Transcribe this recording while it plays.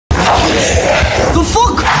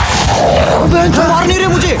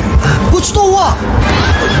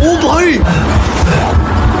भाई।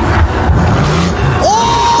 ओ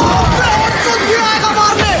भी आएगा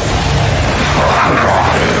मारने।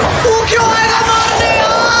 तू क्यों आएगा मारने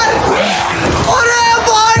यार? अरे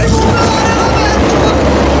भाई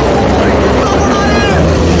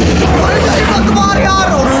मत मार यार।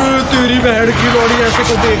 अरे तेरी बहन की लोड़ी, ऐसे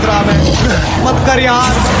को देख रहा मैं। मत कर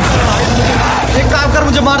यार, एक काम कर,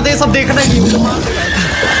 मुझे मार दे, सब देखना ही मुझे मार दे।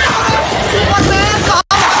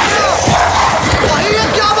 भाई ये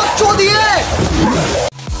क्या बकचोदी है?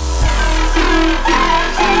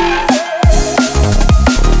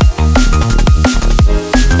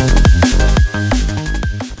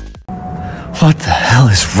 What the hell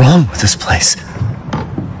is wrong with this place?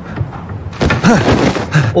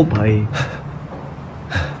 ओ भाई,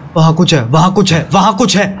 वहां कुछ है, वहां कुछ है, वहां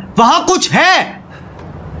कुछ है, वहां कुछ है।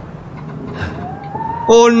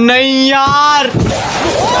 ओ नहीं यार, ओ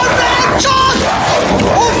मेरे चोट,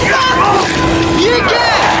 ओ ये क्या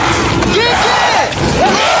है? ये क्या है?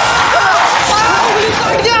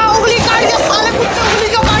 उंगली काट गया साले कुत्ते, उंगली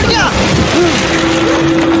क्यों काट गया?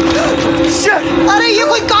 अरे ये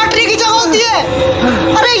कोई काटने की जगह होती है?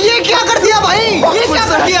 अरे ये क्या कर दिया भाई, ये क्या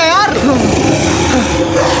कर दिया यार?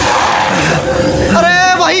 अरे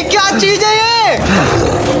भाई क्या चीज है ये?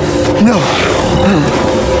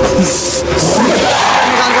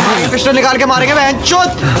 पिस्टल निकाल के मारेंगे बहनचोद।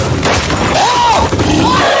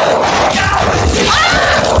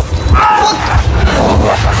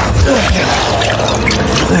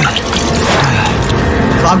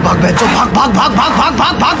 भाग भाग बहनचोद, भाग भाग भाग भाग भाग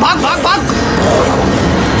भाग भाग भाग भाग भाग।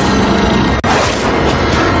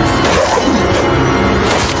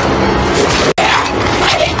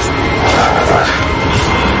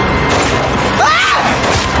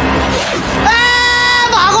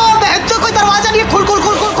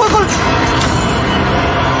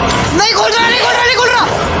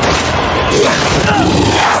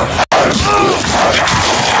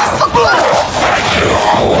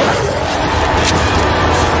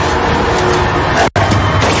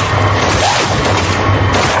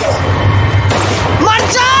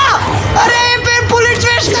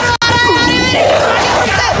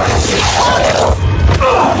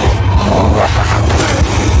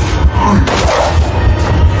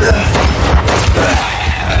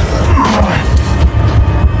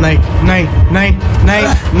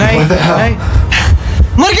 नहीं,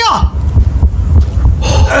 मर गया।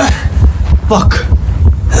 फक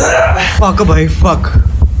फक भाई फक।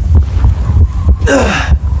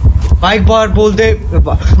 एक बार बोल दे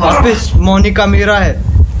वापस मोनिका मेरा है।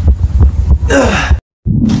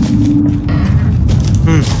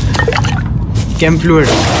 Cam fluid.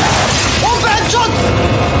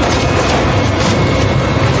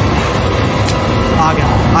 आ गया,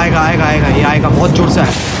 आएगा आएगा आएगा, ये आएगा, बहुत जोर से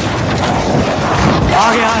है।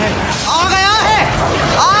 आ गया है, आ गया है,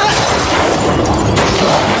 आ गया।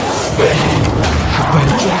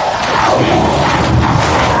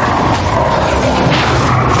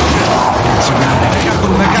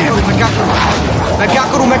 मैं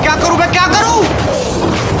क्या करूं?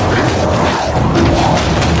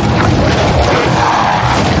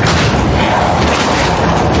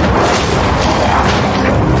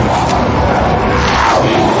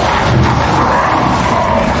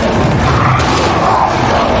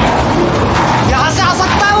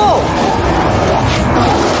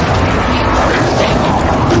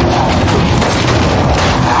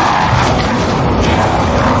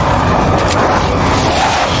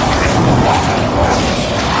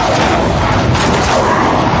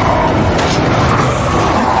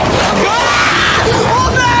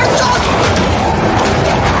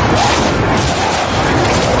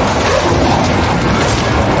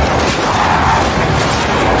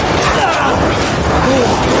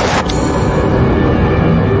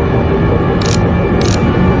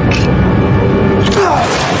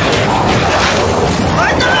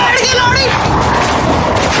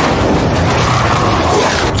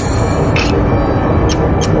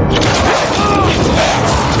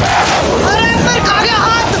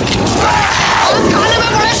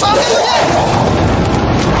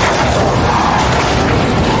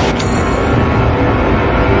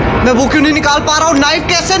 मैं वो क्यों नहीं निकाल पा रहा हूँ? नाइफ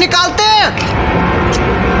कैसे निकालते हैं?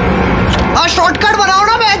 हाँ शॉर्टकट बनाओ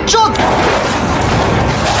ना बहनचोद।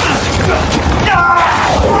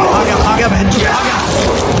 खा गया बहनचोद,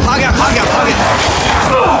 खा गया।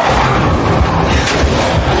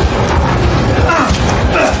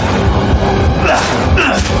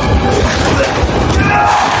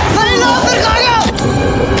 अरे लो फिर खा गया।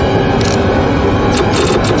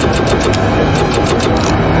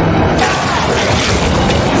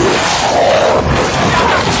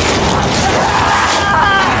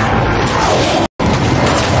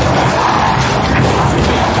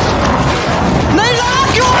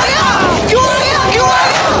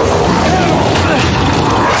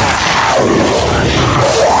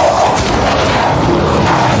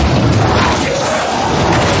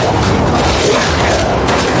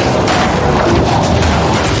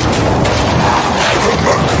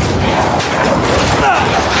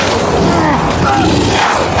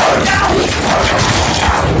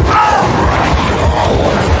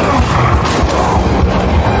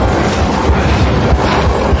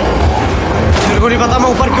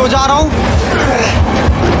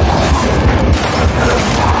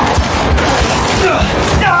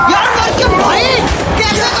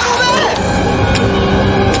 कैसे करूं मैं?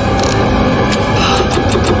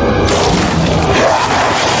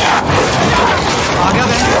 आ गया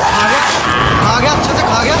बहन, आ गया अच्छे से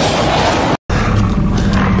खा गया।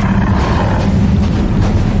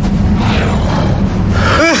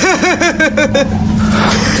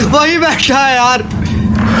 वही बैठा है यार,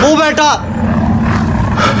 वो बैठा।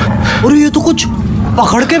 और ये तो कुछ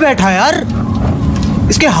पकड़ के बैठा है यार,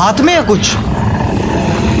 इसके हाथ में है कुछ।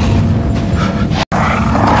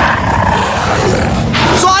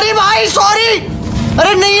 सॉरी भाई सॉरी।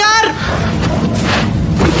 अरे नहीं यार,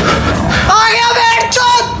 आ गया बैठ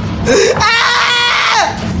चोद।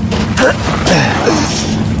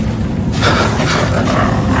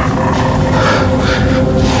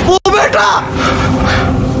 वो बेटा,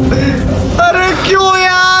 अरे क्यों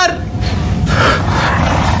यार?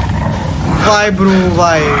 Y bro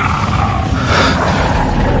why.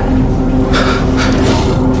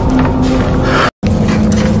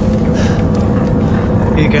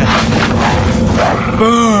 ठीक है।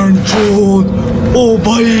 ओ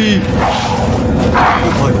भाई,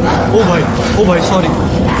 ओ भाई, ओ भाई sorry.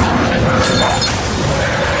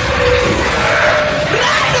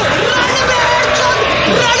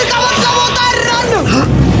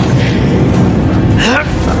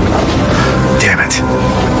 Damn it.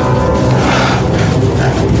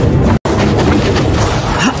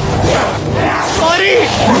 Sorry.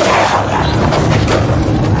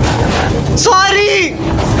 Sorry.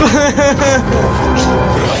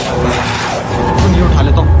 ये उठा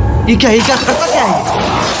लेता हूँ। ये क्या करता क्या है?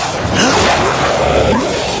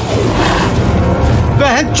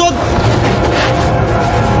 बहन चोद।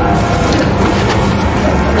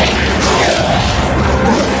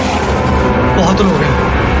 बहुत लोग हैं।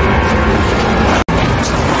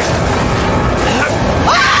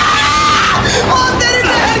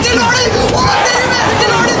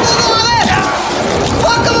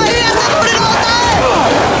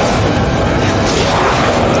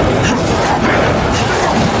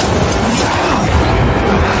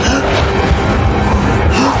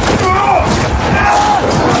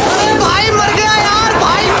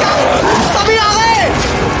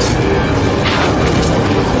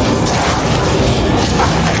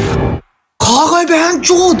 बहन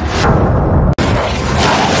चूत।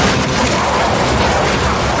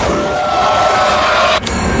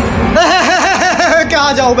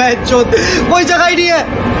 क्या जाओ बहन चूत, कोई जगह ही नहीं है।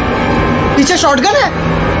 पीछे शॉटगन है।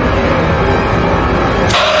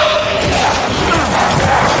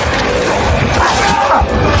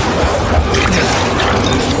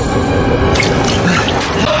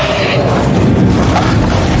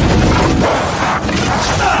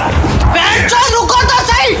 बहन चूत रुको तो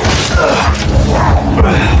सही।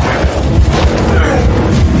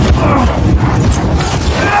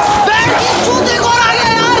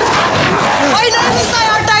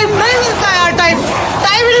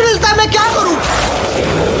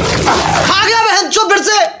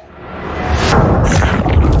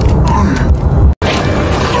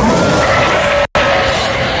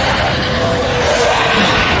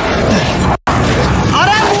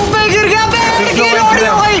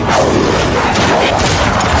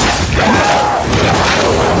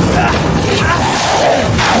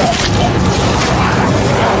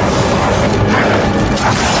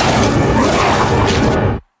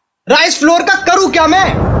 राइस फ्लोर का करूं क्या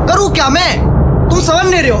मैं? तुम समझ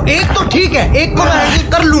नहीं रहे हो। एक तो ठीक है, एक को मैं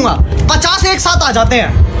हैंडल कर लूंगा, 50 एक साथ आ जाते हैं।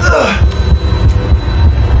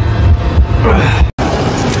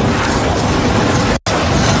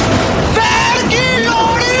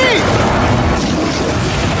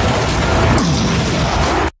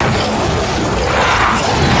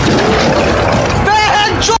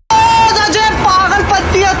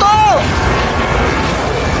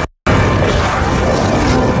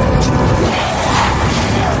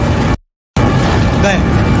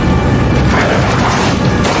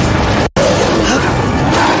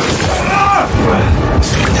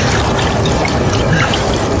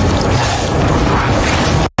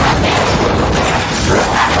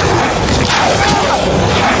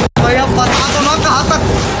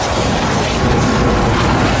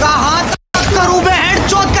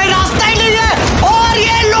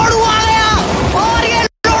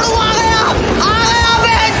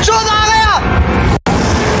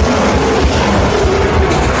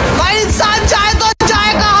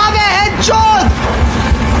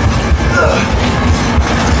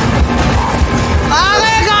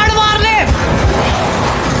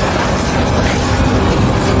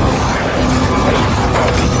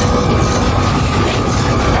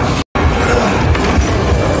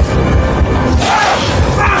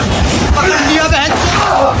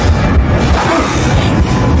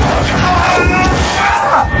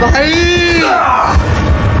 भाई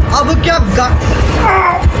अब क्या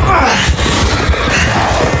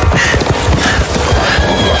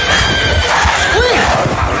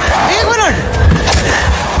एक मिनट,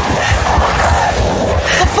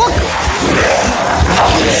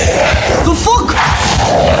 The fuck?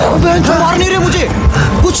 बेंच मार नहीं रहे मुझे,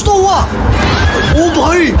 कुछ तो हुआ। ओ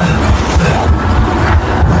भाई,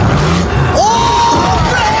 ओ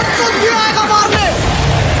तू क्यों आएगा मारने?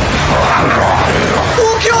 तू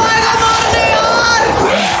क्यों आएगा मारने यार?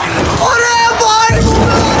 अरे भाई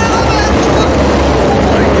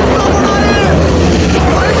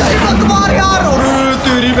मत मार यार। अरे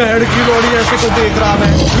तेरी बहन की लोड़ी, ऐसे को देख रहा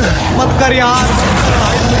मैं, मत कर यार।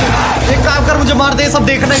 एक काम कर, मुझे मार दे, सब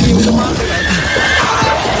देखना ही मुझे मार दे।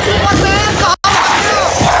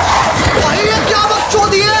 भाई ये क्या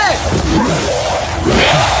बकचोदी है?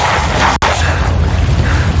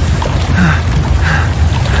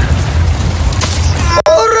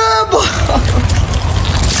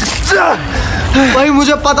 भाई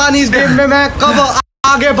मुझे पता नहीं इस गेम में मैं कब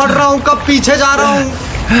आगे बढ़ रहा हूँ, कब पीछे जा रहा हूँ।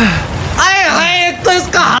 आए हाय, एक तो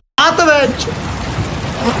इसका हाथ में,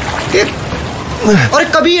 और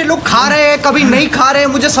कभी ये लोग खा रहे हैं, कभी नहीं खा रहे हैं,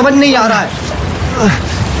 मुझे समझ नहीं आ रहा है।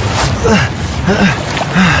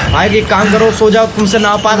 भाई एक काम करो, सो जाओ, तुमसे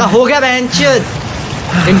ना पाएगा। हो गया बेंच,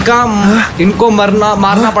 इनको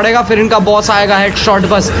मारना पड़ेगा, फिर इनका बॉस आएगा, हेडशॉट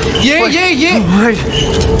बस। ये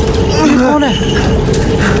कौन है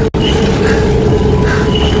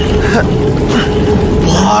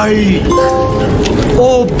भाई?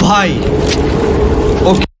 ओ भाई,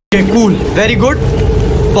 ओके कूल, वेरी गुड,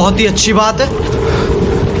 बहुत ही अच्छी बात है।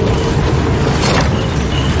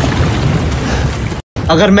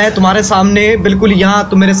 अगर मैं तुम्हारे सामने बिल्कुल यहाँ,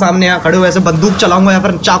 तुम मेरे सामने यहाँ खड़े हो, ऐसे बंदूक चलाऊंगा या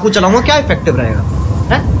फिर चाकू चलाऊंगा, क्या इफेक्टिव रहेगा?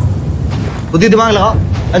 है? बुद्धि दिमाग लगाओ।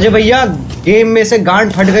 अजय भैया, गेम में से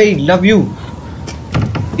गांड फट गई, लव यू।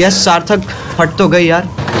 यस सार्थक, फट तो गई यार,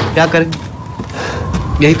 क्या करें,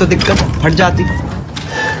 यही तो दिक्कत, फट जाती।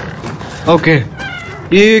 ओके,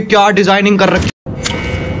 ये क्या डिजाइनिंग कर रखी?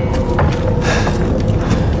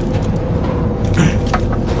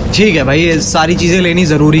 ठीक है भाई, ये सारी चीजें लेनी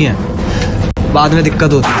जरूरी हैं, बाद में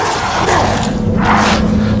दिक्कत होती है।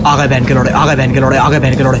 आगे बहन के लौड़े, आगे बहन के लौड़े, आगे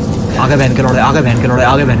बहन के लौड़े, आगे बहन के लौड़े, आगे बहन के लौड़े,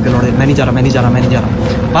 आगे बहन के लौड़े। मैं नहीं जा रहा।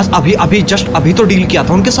 बस अभी जस्ट अभी तो डील किया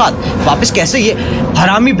था उनके साथ, वापस कैसे? ये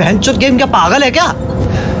हरामी बहनचोद गेम क्या पागल है क्या?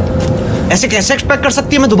 ऐसे कैसे एक्सपेक्ट कर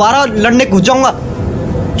सकती है मैं दोबारा लड़ने घुस जाऊंगा?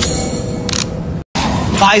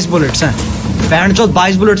 22 बुलेट्स हैं बहनचोद,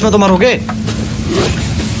 22 बुलेट्स में तो मरोगे।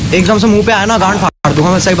 एकदम से मुंह पे आया ना, गांड फाड़ दूंगा,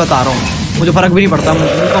 मैं सही बता रहा हूँ, मुझे फर्क भी नहीं पड़ता। मुंह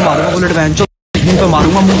पे मारूंगा बुलेट बहनचोद, मुंह पे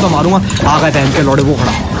मारूंगा। आ गए बहन के लौड़े, वो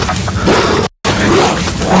खड़ा।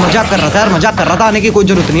 मजाक कर रहा था यार, मजाक कर रहा था, आने की कोई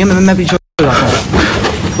जरूरत नहीं है, मैं पीछे हो जाता हूँ,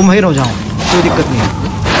 तुम वहीं रह जाओ, कोई दिक्कत नहीं है।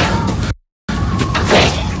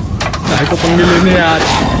 काहे को पंगे लेने यार,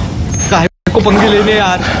 काहे को पंगे लेने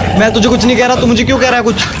यार? मैं तुझे कुछ नहीं कह रहा, तू मुझे क्यों कह रहा है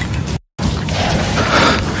कुछ?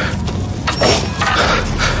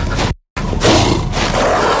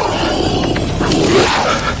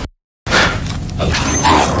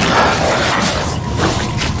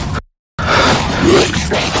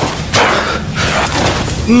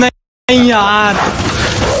 नहीं यार,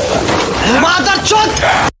 मादरचोद!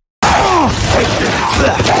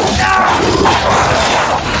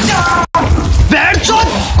 बैठचोद,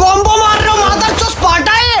 कॉम्बो मार रहे हो, मादरचोद,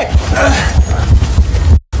 स्पार्टा है।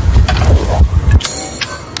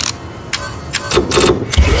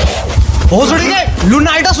 भोसड़ी के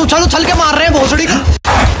लुनाइटा उछल उछल के मार रहे हैं भोसड़ी के।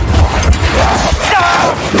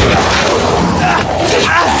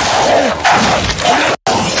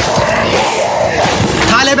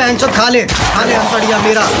 खा ले बहनचोद, खा ले अंतड़िया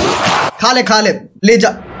मेरा, खा ले, ले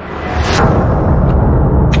जा।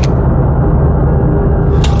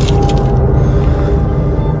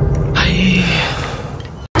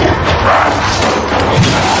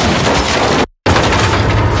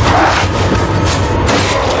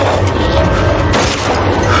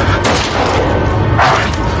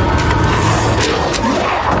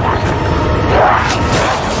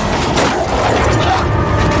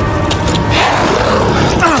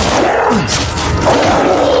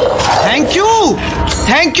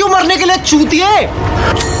 थैंक यू मरने के लिए चूतिए।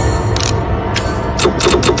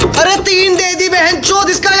 अरे 3 दे दी बहनचोद,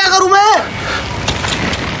 इसका क्या करूं मैं?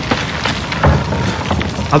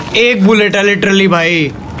 अब 1 बुलेट है लिटरली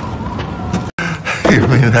भाई। You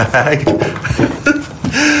mean that?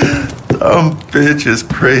 Dumb bitch is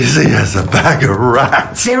crazy as a bag of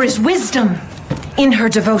rats. There is wisdom in her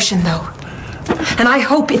devotion, though. And I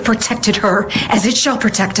hope it protected her as it shall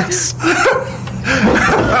protect us.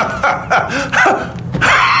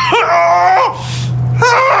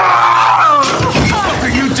 What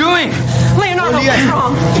are you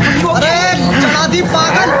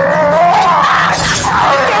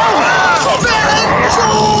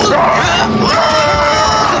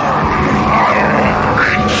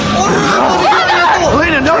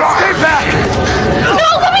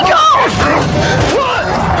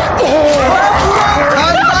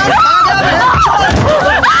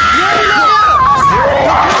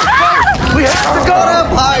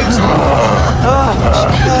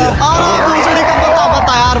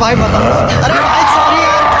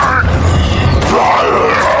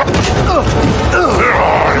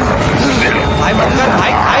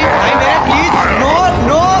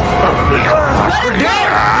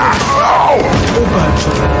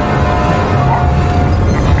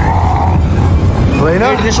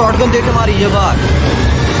ने shotgun देके मारी ये बात।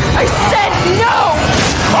 I said no!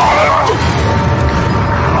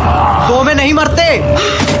 दो में नहीं मरते,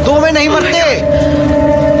 दो में नहीं मरते।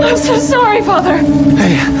 I'm so sorry, Father.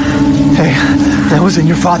 Hey, that wasn't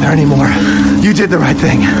your father anymore. You did the right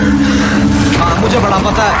thing. हाँ, मुझे बड़ा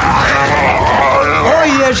पता है। ओ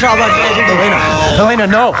ये शाबाश Elena,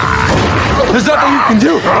 no. There's nothing you can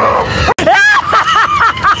do.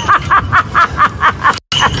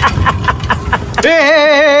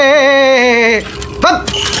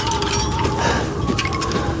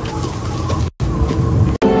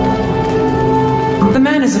 The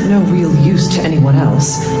man is of no real use to anyone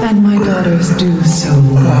else, and my daughters do so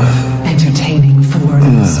love entertaining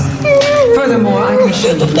foreigners. Furthermore, I can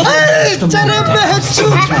show you the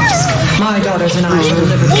my daughters and I will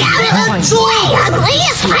live with That's way ugly!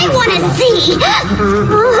 I want to see!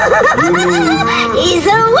 He's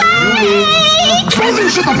awake! Shut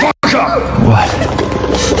the fuck up! What?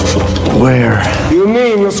 Where? You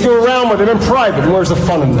mean you'll screw around with him in private? And where's the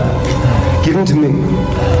fun in that? Give him to me,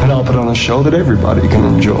 and I'll put on a show that everybody can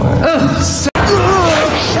enjoy.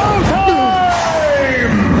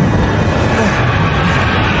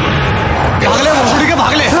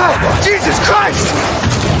 Jesus Christ!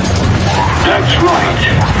 That's right.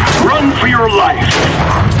 Run for your life.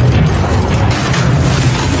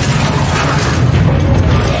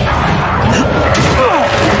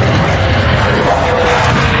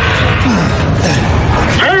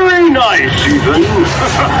 Very nice, Ethan.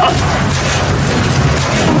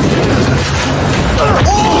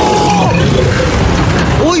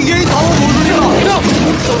 ओ यही था वो बोलने का।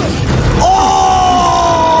 Oh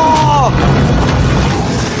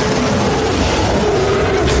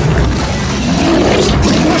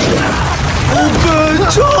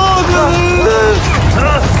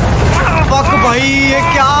fuck भाई ये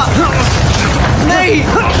क्या नहीं।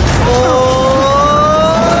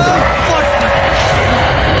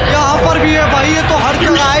 यहाँ पर भी है भाई, ये तो हर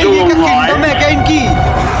जगह है। ये क्या किंगडम है क्या इनकी?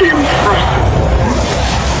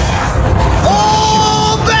 ओ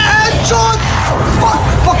बेंचोद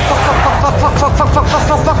फक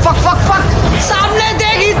सामने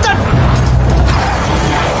देगी तो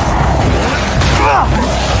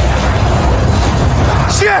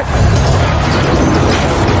Shit!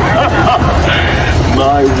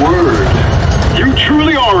 My word. You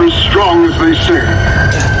truly are as strong as they say.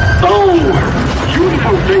 Oh, you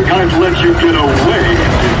don't think I'd let you get away,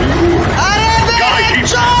 did you? Gotta keep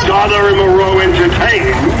Donna and Moreau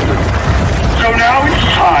entertained. So now it's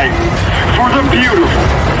time for the beautiful,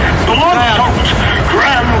 blood-soaked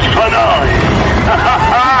grand finale.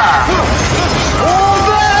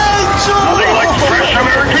 Nothing like fresh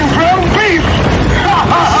American ground beef.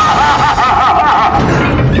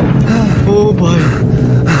 ओ भाई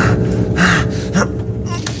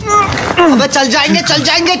अबे चल जाएंगे चल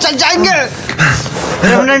जाएंगे चल जाएंगे।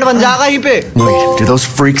 Remnant बन जाएगा यहीं पे। Wait, do those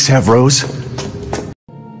freaks have Rose?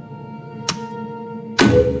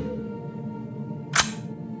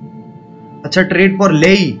 अच्छा ट्रेड फॉर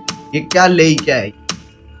लेई, ये क्या लेई क्या है?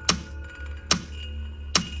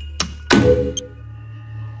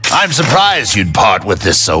 I'm surprised you'd part with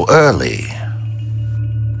this so early.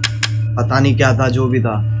 पता नहीं क्या था, जो भी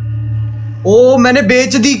था। ओ मैंने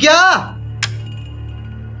बेच दी क्या?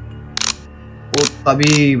 ओ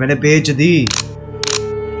तभी मैंने बेच दी।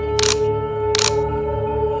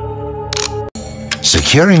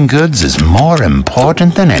 Securing goods is more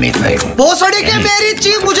important than anything. भोसड़ी के मेरी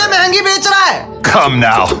चीज मुझे महंगी बेच रहा है। Come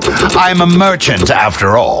now, I'm a merchant after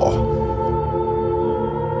all.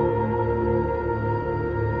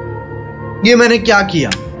 ये मैंने क्या किया?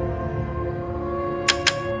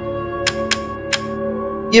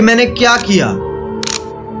 ये मैंने क्या किया?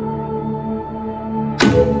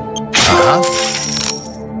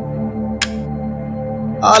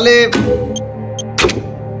 आले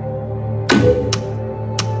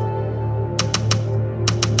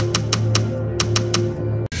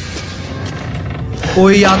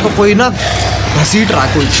कोई या तो कोई ना घसीट रहा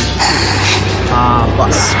कोई चीज। हाँ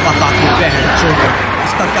बस पता की बहन चोट,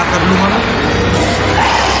 इसका क्या कर लूंगा मैं?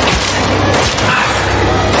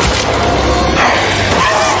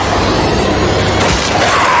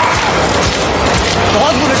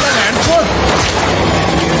 बहुत बुरे बहन चोट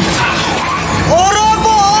और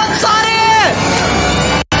बहुत सारे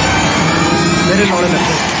मेरे लौड़े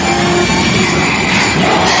लगते।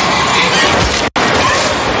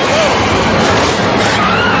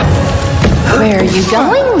 Where are you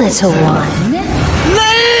going, little one?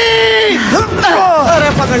 नहीं! अरे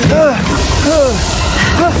पकड़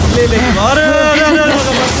ले ले अरे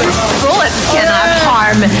Bullets cannot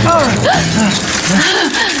harm.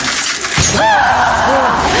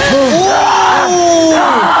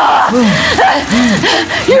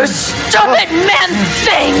 You stupid man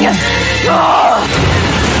thing!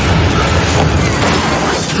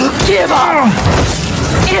 Give up!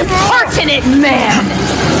 Impertinent man!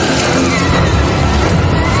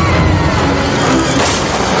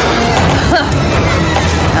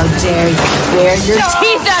 How dare you bare your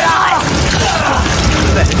teeth at us!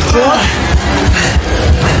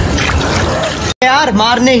 यार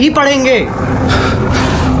मारने ही पड़ेंगे।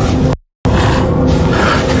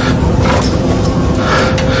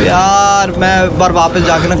 यार मैं एक बार वापस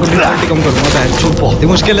जाके ना कुछ कम करूंगा। बहुत ही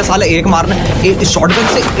मुश्किल है साले, एक मारना, एक शॉटगन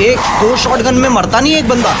से, एक दो शॉटगन में मरता नहीं एक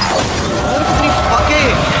बंदा।